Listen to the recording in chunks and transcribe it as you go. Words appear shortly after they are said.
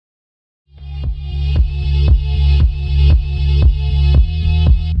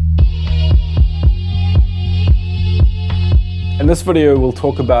this video, we'll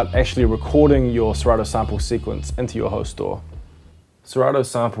talk about actually recording your Serato Sample sequence into your host DAW. Serato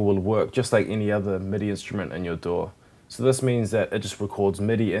Sample will work just like any other MIDI instrument in your DAW. So this means that it just records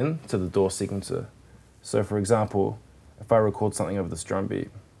MIDI in to the DAW sequencer. So for example, if I record something over this drum beat,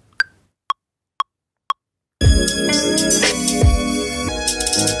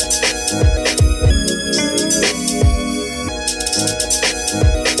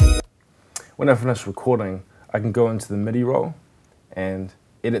 when I finish recording, I can go into the MIDI roll and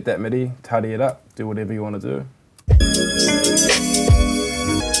edit that MIDI, tidy it up, do whatever you want to do.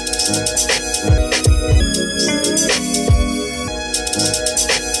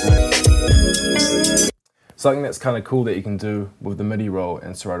 Something that's kind of cool that you can do with the MIDI roll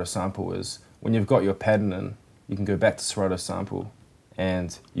and Serato Sample is when you've got your pattern in, you can go back to Serato Sample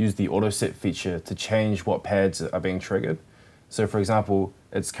and use the auto set feature to change what pads are being triggered. So for example,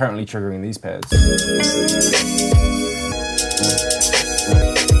 it's currently triggering these pads.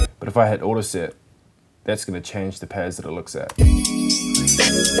 But if I hit auto set, that's going to change the pads that it looks at.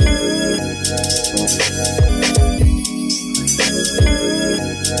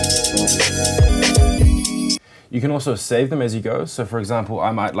 You can also save them as you go. So for example,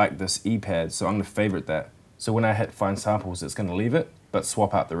 I might like this E pad, so I'm going to favorite that. So when I hit find samples, it's going to leave it, but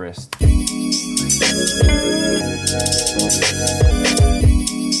swap out the rest.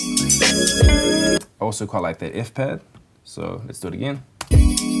 I also quite like that F pad, so let's do it again.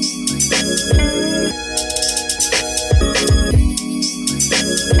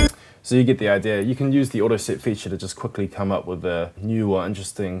 So you get the idea. You can use the auto set feature to just quickly come up with a new or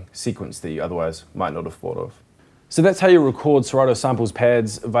interesting sequence that you otherwise might not have thought of. So that's how you record Serato Sample's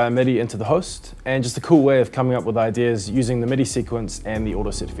pads via MIDI into the host, and just a cool way of coming up with ideas using the MIDI sequence and the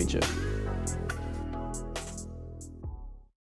auto set feature.